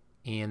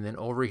 and then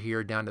over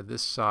here down to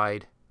this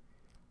side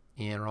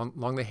and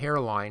along the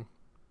hairline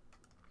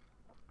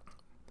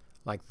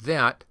like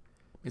that.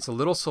 It's a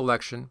little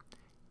selection,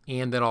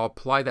 and then I'll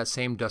apply that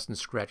same dust and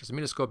scratches. Let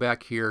me just go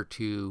back here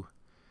to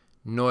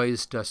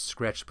noise, dust,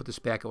 scratch, put this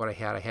back at what I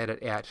had. I had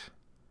it at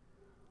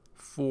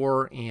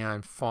 4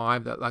 and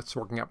 5. That's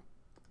working out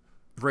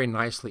very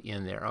nicely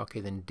in there.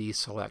 Okay, then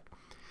deselect.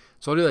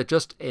 So I'll do that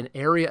just an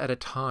area at a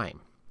time.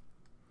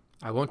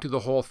 I won't do the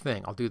whole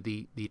thing. I'll do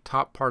the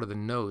top part of the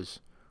nose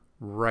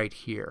right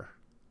here.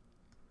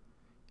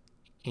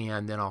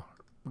 And then I'll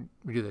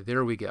redo that.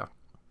 There we go.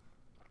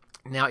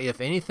 Now if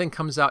anything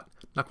comes out,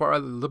 not quite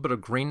right, a little bit of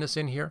greenness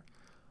in here,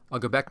 I'll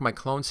go back to my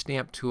clone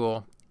stamp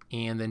tool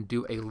and then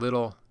do a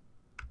little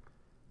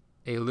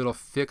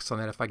fix on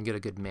that if I can get a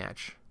good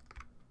match.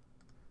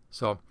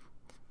 So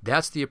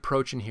that's the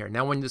approach in here.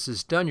 Now when this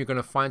is done, you're going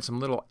to find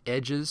some little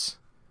edges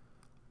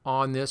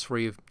on this where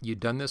you've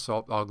done this.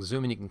 So I'll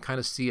zoom in. You can kind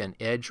of see an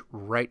edge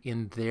right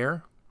in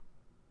there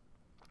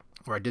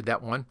where I did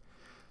that one.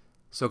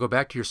 So go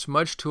back to your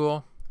smudge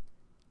tool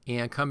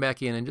and come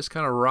back in and just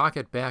kind of rock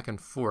it back and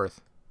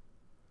forth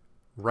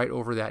right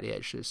over that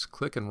edge. Just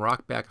click and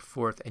rock back and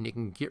forth, and you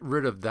can get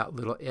rid of that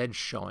little edge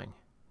showing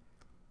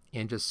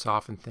and just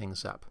soften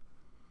things up.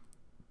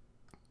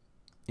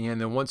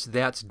 And then once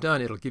that's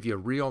done, it'll give you a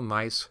real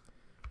nice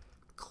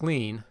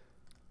clean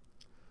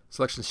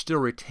selection, still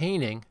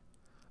retaining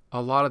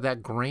a lot of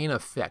that grain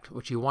effect,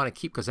 which you want to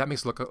keep because that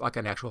makes it look like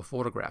an actual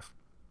photograph.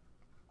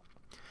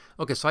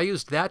 Okay, so I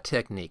used that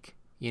technique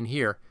in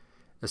here.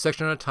 A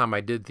section at a time.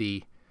 I did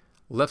the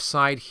left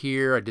side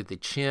here, I did the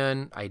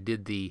chin, I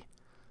did the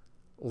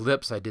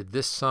lips, I did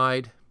this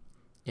side,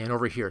 and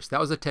over here. So that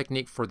was a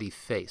technique for the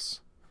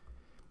face.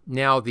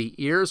 Now the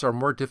ears are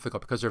more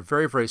difficult because they're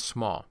very, very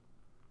small.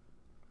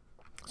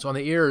 So on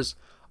the ears,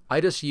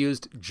 I just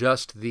used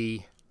just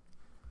the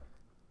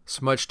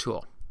smudge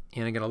tool.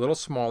 And again, a little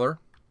smaller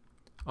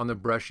on the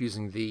brush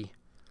using the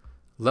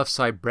left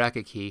side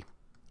bracket key,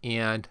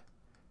 and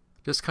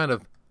just kind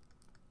of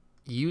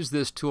use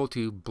this tool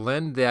to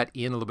blend that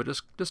in a little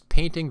bit, just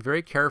painting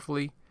very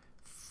carefully,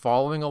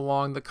 following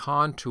along the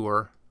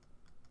contour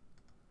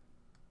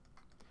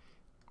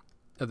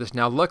of this.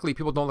 Now luckily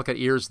people don't look at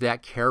ears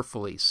that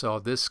carefully, so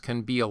this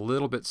can be a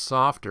little bit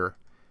softer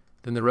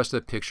than the rest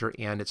of the picture,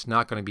 and it's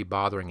not going to be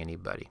bothering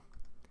anybody.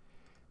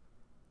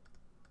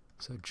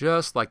 So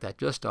just like that,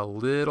 just a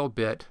little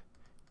bit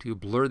to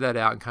blur that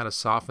out and kind of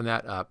soften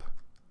that up.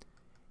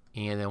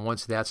 And then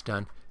once that's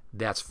done,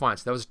 that's fine.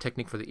 So that was a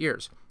technique for the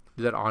ears.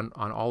 Do that on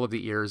all of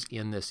the ears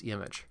in this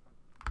image.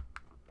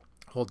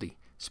 Hold the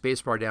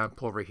space bar down,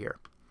 pull over here.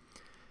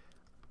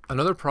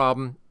 Another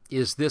problem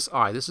is this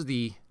eye. This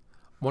is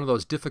one of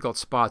those difficult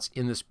spots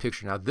in this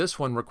picture. Now this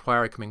one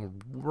requires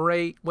coming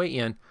way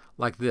in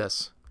like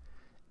this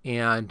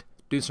and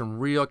do some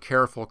real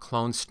careful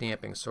clone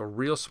stamping. So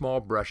real small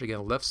brush,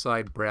 again left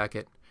side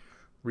bracket,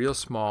 real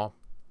small,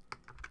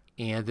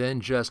 and then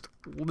just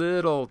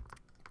little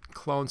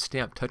clone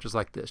stamp touches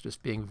like this,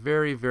 just being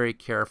very, very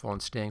careful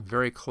and staying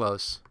very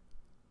close.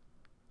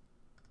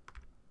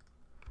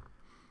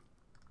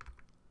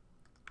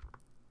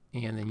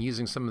 And then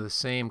using some of the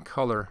same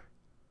color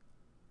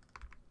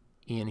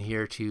in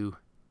here to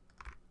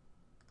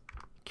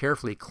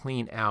carefully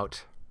clean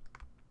out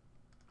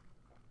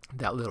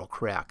that little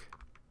crack.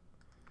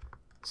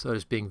 So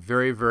just being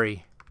very,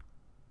 very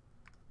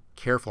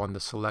careful on the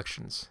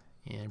selections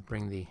and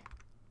bring the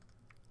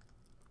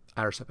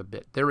iris up a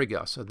bit. There we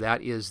go. So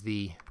that is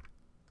the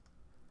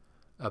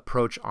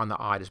approach on the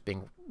eye, just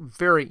being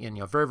very in,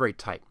 very, very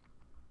tight.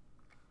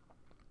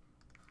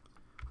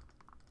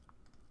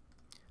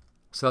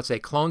 So that's a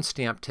clone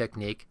stamp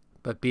technique,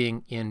 but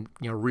being in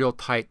real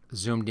tight,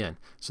 zoomed in.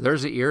 So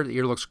there's the ear. The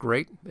ear looks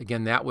great.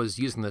 Again, that was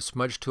using the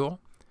smudge tool.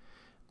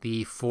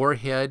 The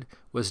forehead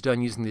was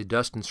done using the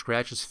dust and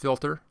scratches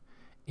filter,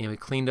 and we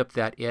cleaned up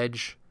that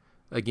edge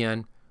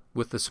again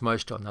with the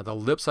smudge tool. Now the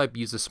lips, I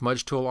use the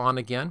smudge tool on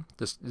again.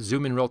 Just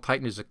zoom in real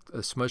tight and use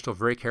the smudge tool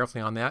very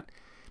carefully on that.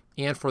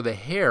 And for the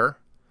hair,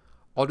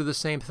 I'll do the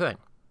same thing.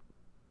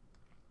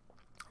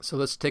 So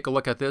let's take a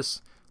look at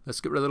this.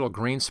 Let's get rid of the little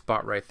green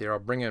spot right there. I'll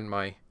bring in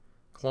my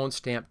clone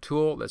stamp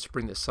tool. Let's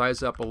bring the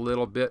size up a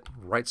little bit,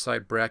 right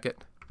side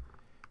bracket,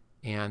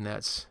 and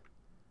that's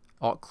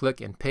Alt click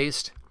and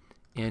paste,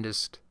 and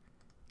just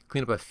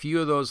clean up a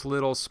few of those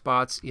little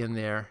spots in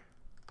there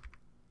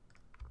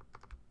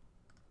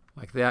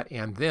like that.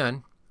 And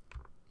then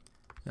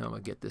now I'm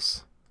going to get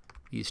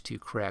these two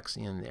cracks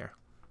in there.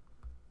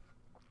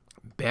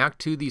 Back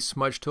to the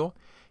smudge tool.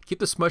 Keep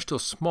the smudge tool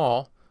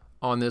small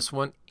on this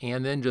one,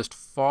 and then just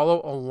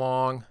follow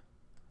along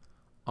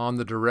on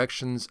the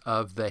directions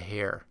of the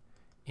hair,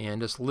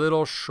 and just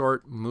little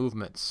short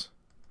movements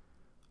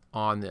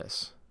on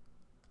this.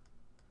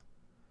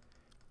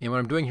 And what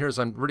I'm doing here is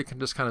I'm really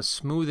just kind of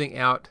smoothing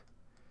out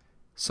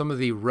some of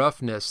the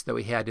roughness that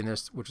we had in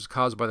this, which was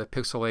caused by the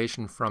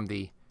pixelation from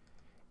the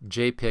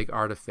JPEG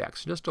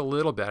artifacts. Just a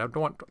little bit. I don't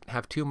want to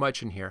have too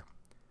much in here.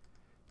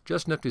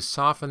 Just enough to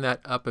soften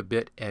that up a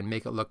bit and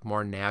make it look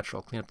more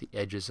natural. Clean up the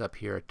edges up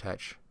here a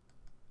touch.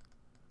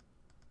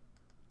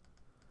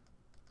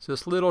 So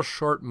just little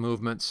short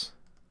movements,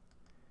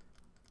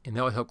 and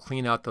that will help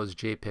clean out those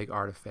JPEG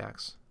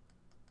artifacts.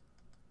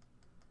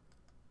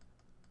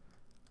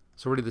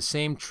 So really the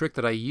same trick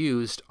that I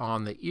used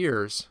on the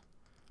ears,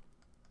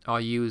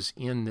 I'll use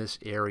in this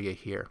area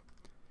here.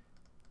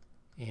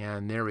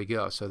 And there we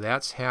go. So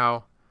that's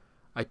how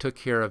I took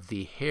care of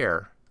the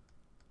hair.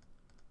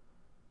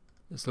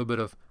 There's a little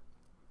bit of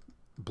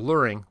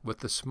blurring with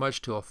the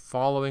smudge tool,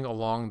 following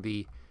along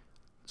the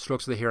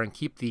strokes of the hair, and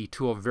keep the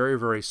tool very,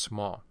 very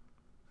small.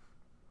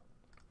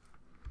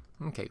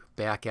 Okay,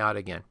 back out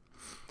again.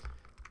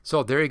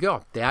 So there you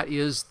go. That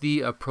is the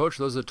approach.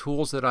 Those are the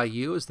tools that I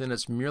use. Then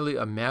it's merely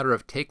a matter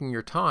of taking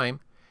your time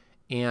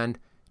and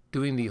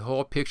doing the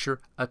whole picture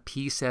a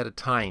piece at a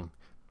time.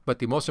 But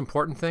the most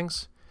important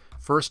things,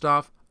 first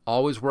off,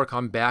 always work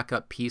on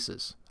backup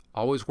pieces.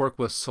 Always work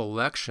with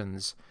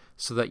selections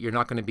so that you're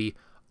not going to be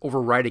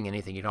overwriting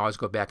anything. You can always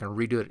go back and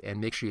redo it, and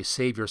make sure you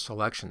save your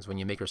selections when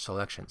you make your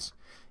selections.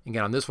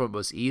 Again, on this one it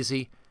was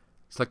easy.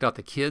 Select out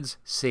the kids,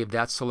 save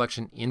that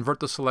selection, invert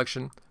the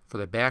selection. For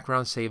the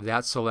background, save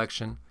that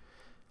selection.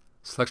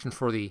 Selection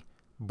for the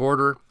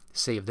border,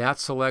 save that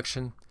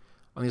selection.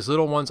 On these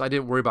little ones, I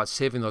didn't worry about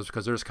saving those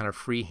because they're just kind of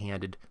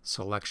free-handed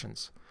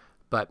selections.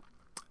 But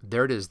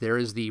there it is. There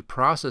is the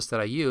process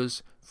that I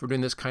use for doing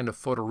this kind of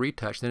photo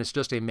retouch. Then it's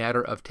just a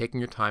matter of taking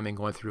your time and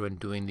going through and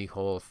doing the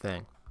whole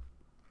thing.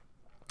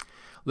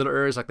 Little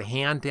areas like the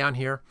hand down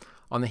here.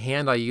 On the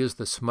hand, I use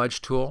the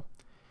smudge tool,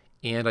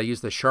 and I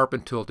use the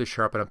sharpen tool to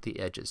sharpen up the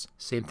edges.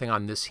 Same thing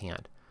on this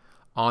hand.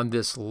 On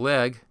this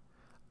leg,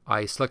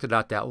 I selected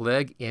out that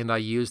leg, and I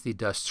use the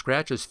dust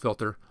scratches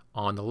filter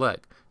on the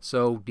leg.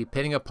 So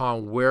depending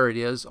upon where it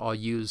is, I'll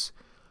use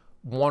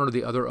one or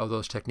the other of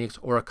those techniques,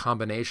 or a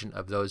combination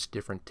of those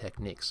different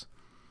techniques.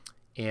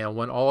 And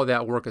when all of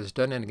that work is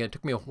done, and again it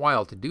took me a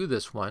while to do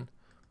this one,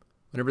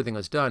 when everything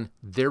was done,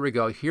 there we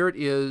go. Here it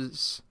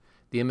is,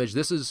 the image.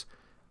 This is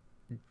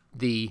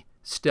the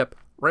step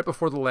right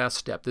before the last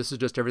step. This is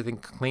just everything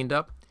cleaned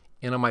up.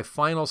 And on my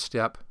final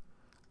step,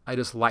 I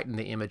just lighten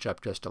the image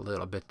up just a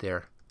little bit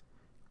there.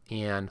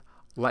 And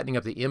lightening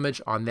up the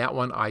image on that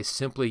one, I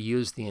simply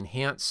use the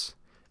enhance,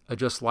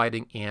 adjust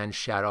lighting, and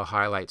shadow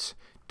highlights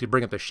to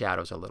bring up the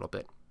shadows a little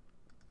bit.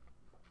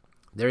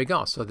 There you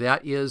go. So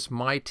that is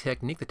my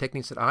technique, the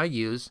techniques that I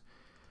use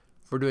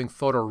for doing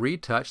photo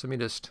retouch. Let me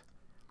just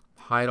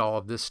hide all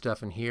of this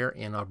stuff in here,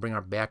 and I'll bring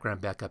our background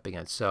back up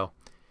again. So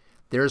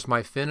there's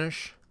my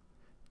finish.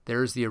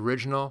 There's the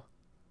original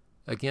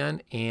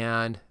again,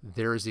 and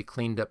there's the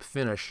cleaned up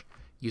finish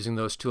using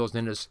those tools.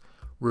 And then just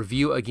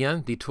review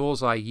again. The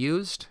tools I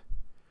used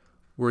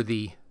were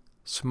the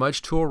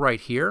smudge tool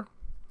right here.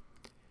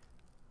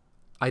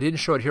 I didn't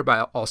show it here,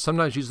 but I'll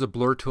sometimes use the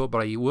blur tool,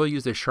 but I will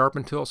use the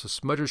sharpen tool. So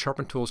smudge and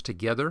sharpen tools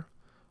together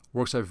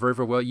works out very,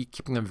 very well. You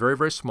keeping them very,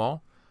 very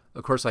small.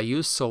 Of course, I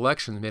used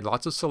selections, made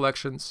lots of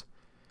selections.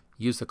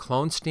 Use the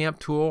clone stamp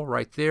tool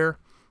right there,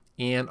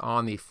 and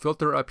on the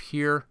filter up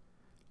here,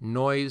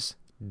 noise,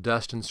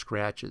 dust, and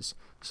scratches.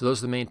 So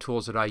those are the main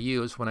tools that I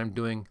use when I'm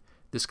doing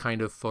this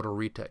kind of photo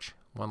retouch.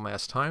 One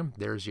last time,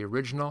 there's the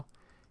original,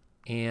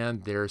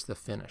 and there's the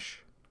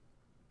finish.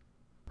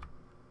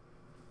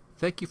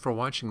 Thank you for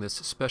watching this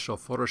special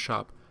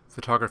Photoshop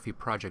photography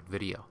project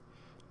video.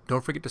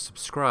 Don't forget to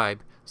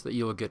subscribe so that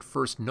you will get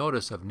first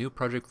notice of new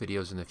project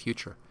videos in the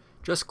future.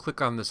 Just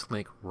click on this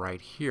link right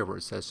here where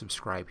it says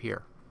subscribe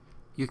here.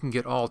 You can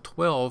get all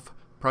 12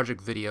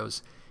 project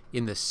videos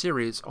in this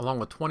series, along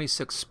with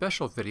 26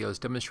 special videos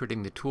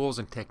demonstrating the tools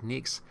and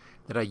techniques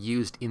that I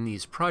used in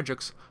these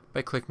projects,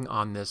 by clicking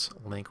on this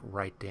link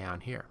right down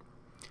here.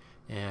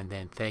 And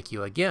then thank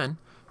you again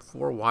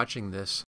for watching this